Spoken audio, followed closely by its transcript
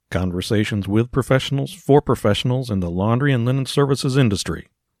Conversations with professionals for professionals in the laundry and linen services industry.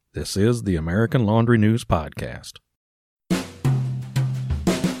 This is the American Laundry News Podcast.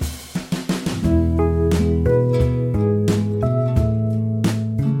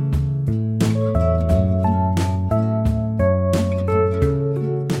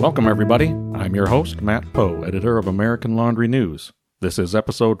 Welcome, everybody. I'm your host, Matt Poe, editor of American Laundry News. This is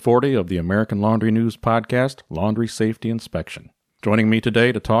episode 40 of the American Laundry News Podcast, Laundry Safety Inspection. Joining me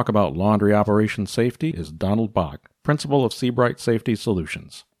today to talk about laundry operation safety is Donald Bock, principal of Seabright Safety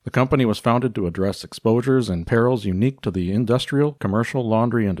Solutions. The company was founded to address exposures and perils unique to the industrial, commercial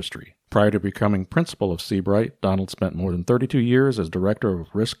laundry industry. Prior to becoming principal of Seabright, Donald spent more than 32 years as director of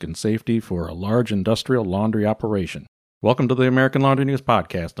risk and safety for a large industrial laundry operation. Welcome to the American Laundry News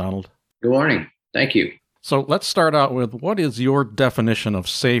Podcast, Donald. Good morning. Thank you. So let's start out with, what is your definition of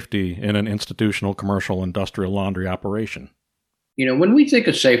safety in an institutional, commercial, industrial laundry operation? When we think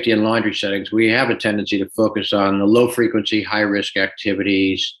of safety in laundry settings, we have a tendency to focus on the low-frequency, high-risk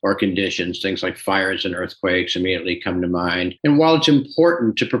activities or conditions. Things like fires and earthquakes immediately come to mind. And while it's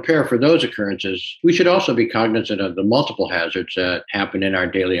important to prepare for those occurrences, we should also be cognizant of the multiple hazards that happen in our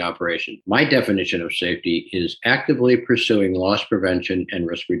daily operation. My definition of safety is actively pursuing loss prevention and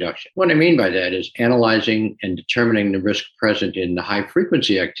risk reduction. What I mean by that is analyzing and determining the risk present in the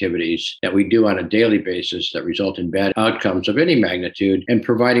high-frequency activities that we do on a daily basis that result in bad outcomes of any magnitude, and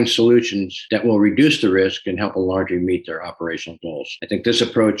providing solutions that will reduce the risk and help a laundry meet their operational goals. I think this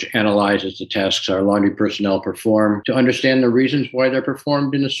approach analyzes the tasks our laundry personnel perform to understand the reasons why they're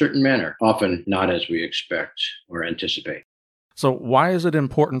performed in a certain manner, often not as we expect or anticipate. So why is it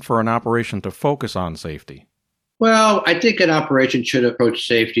important for an operation to focus on safety? Well, I think an operation should approach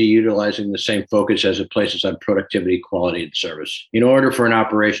safety utilizing the same focus as it places on productivity, quality, and service. In order for an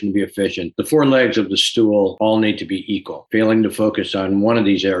operation to be efficient, the four legs of the stool all need to be equal. Failing to focus on one of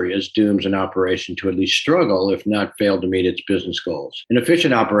these areas dooms an operation to at least struggle, if not fail to meet its business goals. An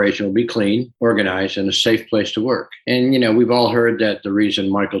efficient operation will be clean, organized, and a safe place to work. And, we've all heard that the reason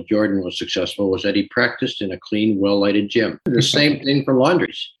Michael Jordan was successful was that he practiced in a clean, well-lighted gym. The same thing for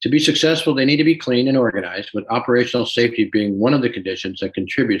laundries. To be successful, they need to be clean and organized, with operational safety being one of the conditions that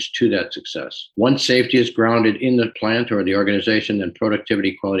contributes to that success. Once safety is grounded in the plant or the organization, then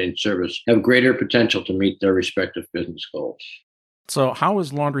productivity, quality, and service have greater potential to meet their respective business goals. So how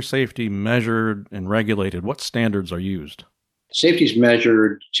is laundry safety measured and regulated? What standards are used? Safety is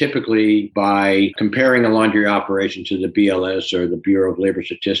measured typically by comparing a laundry operation to the BLS, or the Bureau of Labor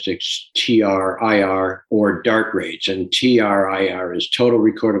Statistics, TRIR, or DART rates. And TRIR is total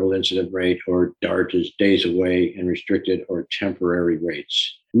recordable incident rate, or DART is days away and restricted or temporary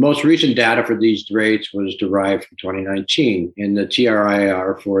rates. The most recent data for these rates was derived from 2019, and the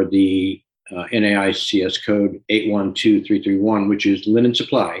TRIR for the NAICS code 812331, which is linen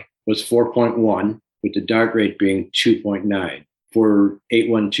supply, was 4.1. with the DART rate being 2.9. For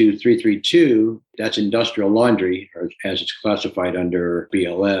 812332, that's industrial laundry, or as it's classified under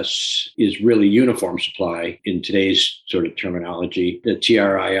BLS, is really uniform supply in today's sort of terminology. The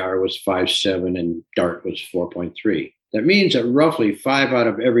TRIR was 5.7 and DART was 4.3. That means that roughly 5 out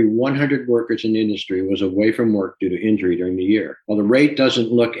of every 100 workers in the industry was away from work due to injury during the year. While the rate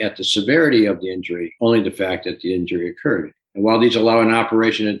doesn't look at the severity of the injury, only the fact that the injury occurred. And while these allow an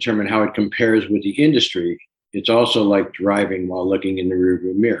operation to determine how it compares with the industry, it's also like driving while looking in the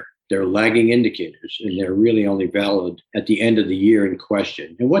rearview mirror. They're lagging indicators, and they're really only valid at the end of the year in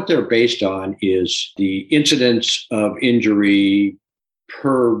question. And what they're based on is the incidence of injury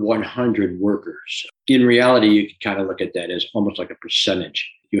per 100 workers. In reality, you can kind of look at that as almost like a percentage.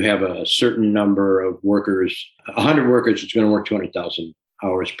 You have a certain number of workers, 100 workers, it's going to work 200,000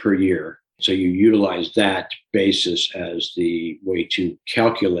 hours per year. So you utilize that basis as the way to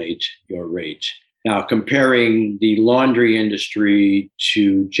calculate your rate. Now, comparing the laundry industry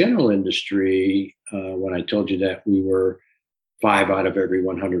to general industry, when I told you that we were 5 out of every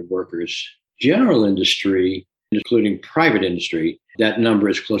 100 workers, general industry, including private industry, that number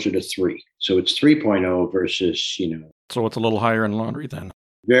is closer to 3. So it's 3.0 versus, So it's a little higher in laundry then?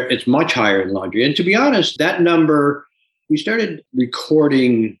 It's much higher in laundry. And to be honest, that number, we started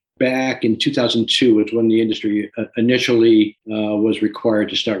recording back in 2002, was when the industry initially was required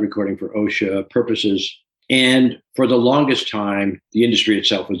to start recording for OSHA purposes. And for the longest time, the industry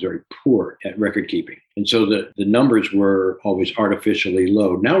itself was very poor at record keeping. And so the numbers were always artificially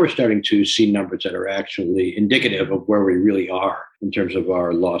low. Now we're starting to see numbers that are actually indicative of where we really are in terms of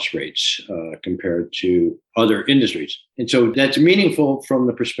our loss rates compared to other industries. And so that's meaningful from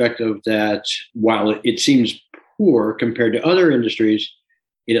the perspective that while it seems poor compared to other industries,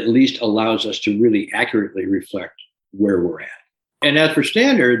 it at least allows us to really accurately reflect where we're at. And as for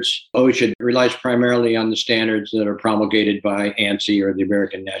standards, OSHA relies primarily on the standards that are promulgated by ANSI, or the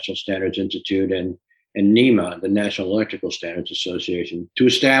American National Standards Institute, and NEMA, the National Electrical Standards Association, to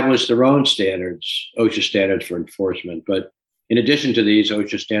establish their own standards, OSHA standards for enforcement. But in addition to these,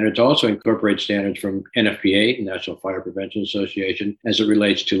 OSHA standards also incorporate standards from NFPA, National Fire Prevention Association, as it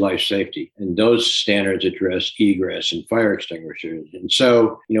relates to life safety. And those standards address egress and fire extinguishers. And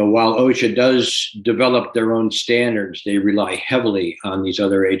so, while OSHA does develop their own standards, they rely heavily on these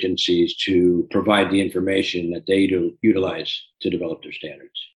other agencies to provide the information that they utilize to develop their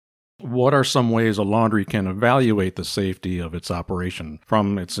standards. What are some ways a laundry can evaluate the safety of its operation,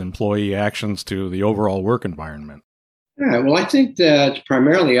 from its employee actions to the overall work environment? All right. Well, I think that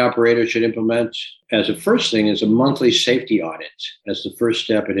primarily operators should implement, as a first thing, is a monthly safety audit as the first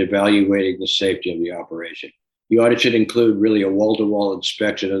step in evaluating the safety of the operation. The audit should include really a wall-to-wall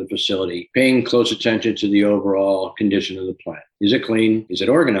inspection of the facility, paying close attention to the overall condition of the plant. Is it clean? Is it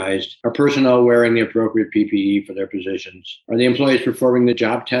organized? Are personnel wearing the appropriate PPE for their positions? Are the employees performing the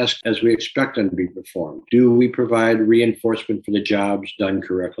job tasks as we expect them to be performed? Do we provide reinforcement for the jobs done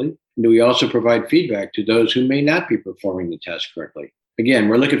correctly? And do we also provide feedback to those who may not be performing the task correctly? Again,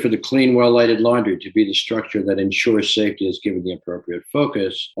 we're looking for the clean, well-lighted laundry to be the structure that ensures safety is given the appropriate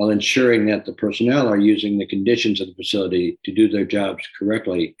focus, while ensuring that the personnel are using the conditions of the facility to do their jobs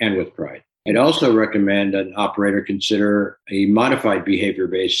correctly and with pride. I'd also recommend an operator consider a modified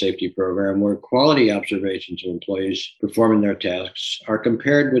behavior-based safety program where quality observations of employees performing their tasks are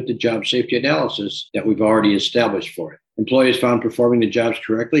compared with the job safety analysis that we've already established for it. Employees found performing the jobs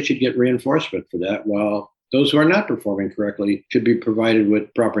correctly should get reinforcement for that, while those who are not performing correctly should be provided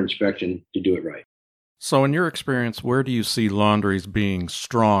with proper inspection to do it right. So in your experience, where do you see laundries being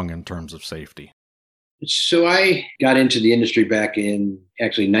strong in terms of safety? So I got into the industry back in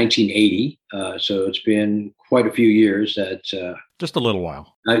actually 1980. So it's been quite a few years that just a little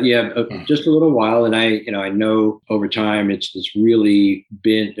while. Just a little while. And I know over time there's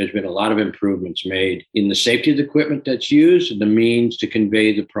been a lot of improvements made in the safety of the equipment that's used and the means to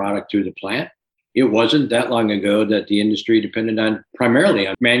convey the product through the plant. It wasn't that long ago that the industry depended primarily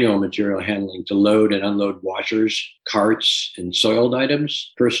on manual material handling to load and unload washers, carts, and soiled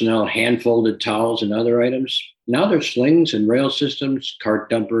items, personnel hand-folded towels and other items. Now there's slings and rail systems, cart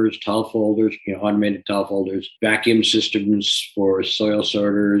dumpers, towel folders, automated towel folders, vacuum systems for soil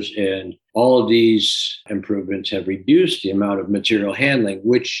sorters, and all of these improvements have reduced the amount of material handling,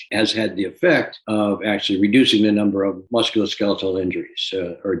 which has had the effect of actually reducing the number of musculoskeletal injuries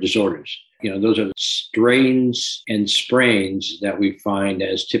or disorders. Those are the strains and sprains that we find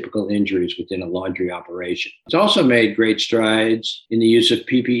as typical injuries within a laundry operation. It's also made great strides in the use of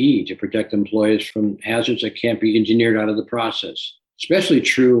PPE to protect employees from hazards that can't be engineered out of the process, especially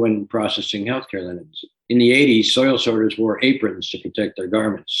true when processing healthcare linens. In the 80s, soil sorters wore aprons to protect their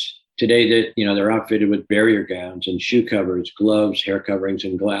garments. Today, they're outfitted with barrier gowns and shoe covers, gloves, hair coverings,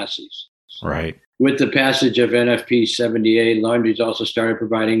 and glasses. Right. With the passage of NFP 78, laundries also started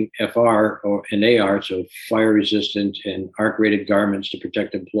providing FR and AR, so fire-resistant and arc-rated garments to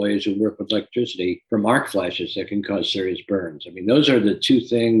protect employees who work with electricity from arc flashes that can cause serious burns. Those are the two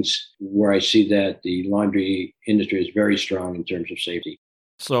things where I see that the laundry industry is very strong in terms of safety.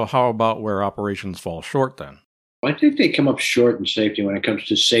 So how about where operations fall short then? I think they come up short in safety when it comes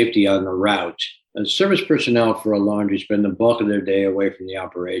to safety on the route. Service personnel for a laundry spend the bulk of their day away from the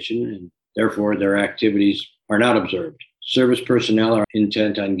operation, and therefore their activities are not observed. Service personnel are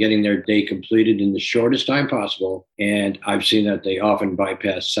intent on getting their day completed in the shortest time possible, and I've seen that they often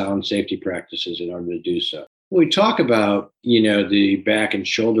bypass sound safety practices in order to do so. When we talk about, the back and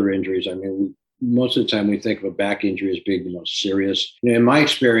shoulder injuries, most of the time we think of a back injury as being the most serious. In my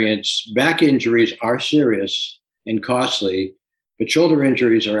experience, back injuries are serious and costly, but shoulder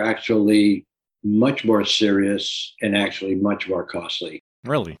injuries are actually much more serious and actually much more costly.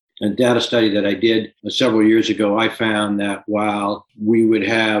 Really? A data study that I did several years ago, I found that while we would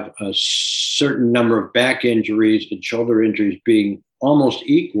have a certain number of back injuries and shoulder injuries being almost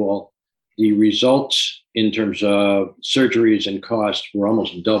equal, the results in terms of surgeries and costs were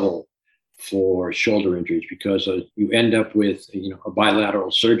almost double for shoulder injuries, because you end up with a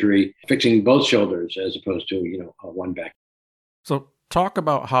bilateral surgery fixing both shoulders as opposed to one back. So talk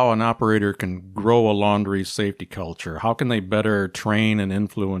about how an operator can grow a laundry safety culture. How can they better train and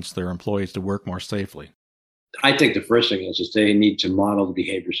influence their employees to work more safely? I think the first thing is they need to model the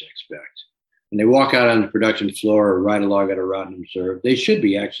behaviors they expect. When they walk out on the production floor or ride along at a route and observe, they should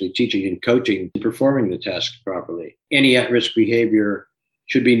be actually teaching and coaching and performing the task properly. Any at-risk behavior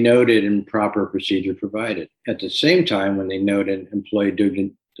should be noted and proper procedure provided. At the same time, when they note an employee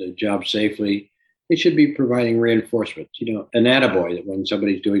doing the job safely, they should be providing reinforcement, an attaboy that when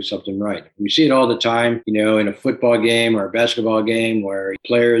somebody's doing something right. We see it all the time, in a football game or a basketball game where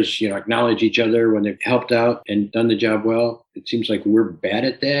players, acknowledge each other when they've helped out and done the job well. It seems like we're bad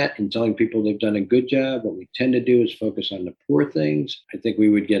at that and telling people they've done a good job. What we tend to do is focus on the poor things. I think we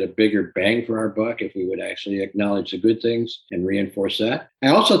would get a bigger bang for our buck if we would actually acknowledge the good things and reinforce that. I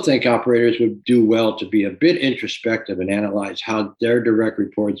also think operators would do well to be a bit introspective and analyze how their direct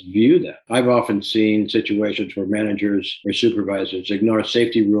reports view them. I've often seen situations where managers or supervisors ignore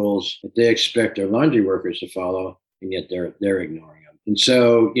safety rules that they expect their laundry workers to follow, and yet they're ignoring them. And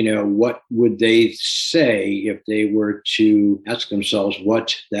so, what would they say if they were to ask themselves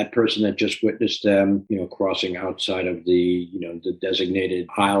what that person that just witnessed them, crossing outside of the designated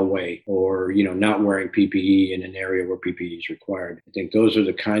aisleway or, not wearing PPE in an area where PPE is required? I think those are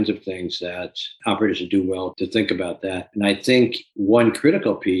the kinds of things that operators would do well to think about that. And I think one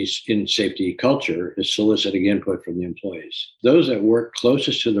critical piece in safety culture is soliciting input from the employees. Those that work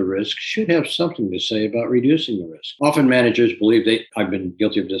closest to the risk should have something to say about reducing the risk. Often managers believe I've been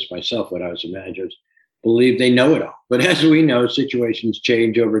guilty of this myself when I was a manager, believe they know it all. But as we know, situations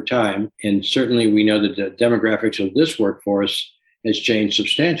change over time. And certainly we know that the demographics of this workforce has changed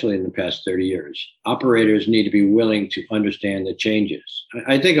substantially in the past 30 years. Operators need to be willing to understand the changes.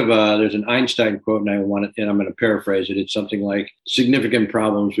 I think of there's an Einstein quote, and I'm going to paraphrase it. It's something like, significant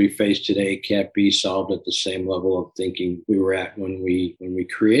problems we face today can't be solved at the same level of thinking we were at when we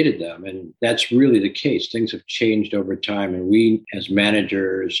created them. And that's really the case. Things have changed over time, and we as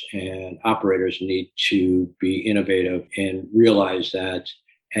managers and operators need to be innovative and realize that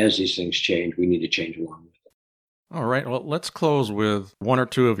as these things change, we need to change along with it. All right, well, let's close with one or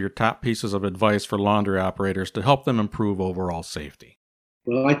two of your top pieces of advice for laundry operators to help them improve overall safety.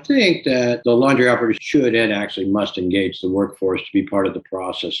 Well, I think that the laundry operators should and actually must engage the workforce to be part of the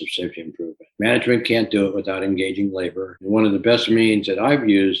process of safety improvement. Management can't do it without engaging labor. And one of the best means that I've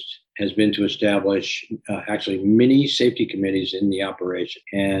used has been to establish actually mini safety committees in the operation.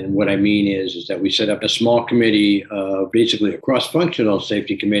 And what I mean is that we set up a small committee, basically a cross-functional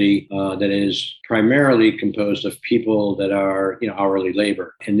safety committee that is primarily composed of people that are hourly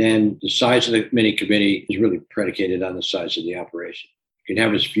labor. And then the size of the mini committee is really predicated on the size of the operation. You can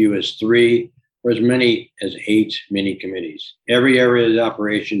have as few as 3 or as many as 8 mini committees. Every area of the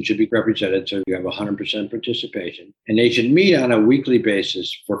operation should be represented, so you have 100% participation. And they should meet on a weekly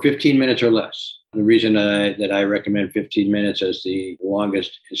basis for 15 minutes or less. The reason that I recommend 15 minutes as the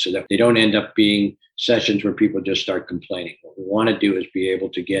longest is so that they don't end up being sessions where people just start complaining. What we want to do is be able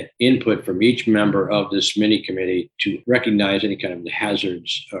to get input from each member of this mini committee to recognize any kind of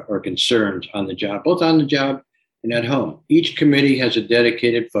hazards or concerns on the job, both on the job and at home. Each committee has a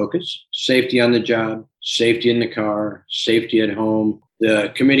dedicated focus: safety on the job, safety in the car, safety at home.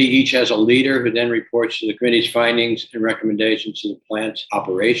 The committee each has a leader who then reports to the committee's findings and recommendations to the plant's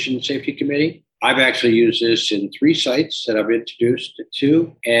operations safety committee. I've actually used this in 3 sites that I've introduced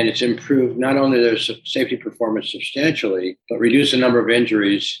to, and it's improved not only their safety performance substantially, but reduced the number of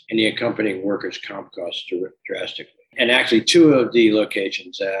injuries and the accompanying workers' comp costs drastically. And actually 2 of the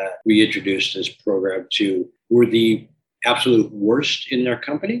locations that we introduced this program to were the absolute worst in their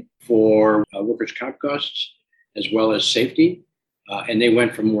company for workers' comp costs as well as safety. And they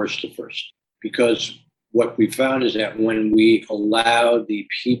went from worst to first, because what we found is that when we allow the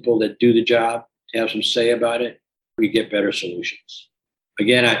people that do the job to have some say about it, we get better solutions.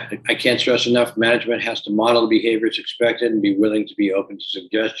 Again, I can't stress enough, management has to model the behaviors expected and be willing to be open to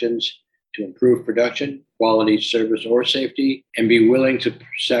suggestions to improve production, quality, service, or safety, and be willing to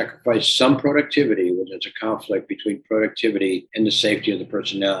sacrifice some productivity when there's a conflict between productivity and the safety of the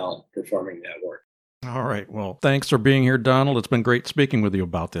personnel performing that work. All right. Well, thanks for being here, Donald. It's been great speaking with you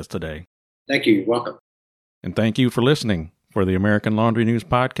about this today. Thank you. You're welcome. And thank you for listening. For the American Laundry News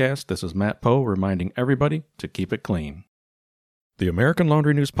Podcast, this is Matt Poe reminding everybody to keep it clean. The American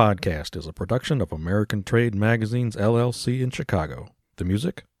Laundry News Podcast is a production of American Trade Magazines, LLC in Chicago. The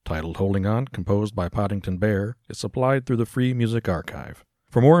music, titled Holding On, composed by Poddington Bear, is supplied through the Free Music Archive.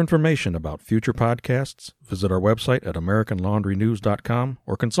 For more information about future podcasts, visit our website at AmericanLaundryNews.com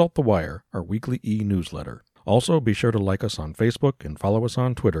or consult The Wire, our weekly e-newsletter. Also, be sure to like us on Facebook and follow us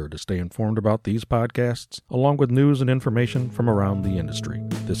on Twitter to stay informed about these podcasts, along with news and information from around the industry.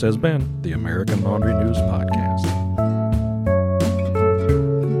 This has been the American Laundry News Podcast.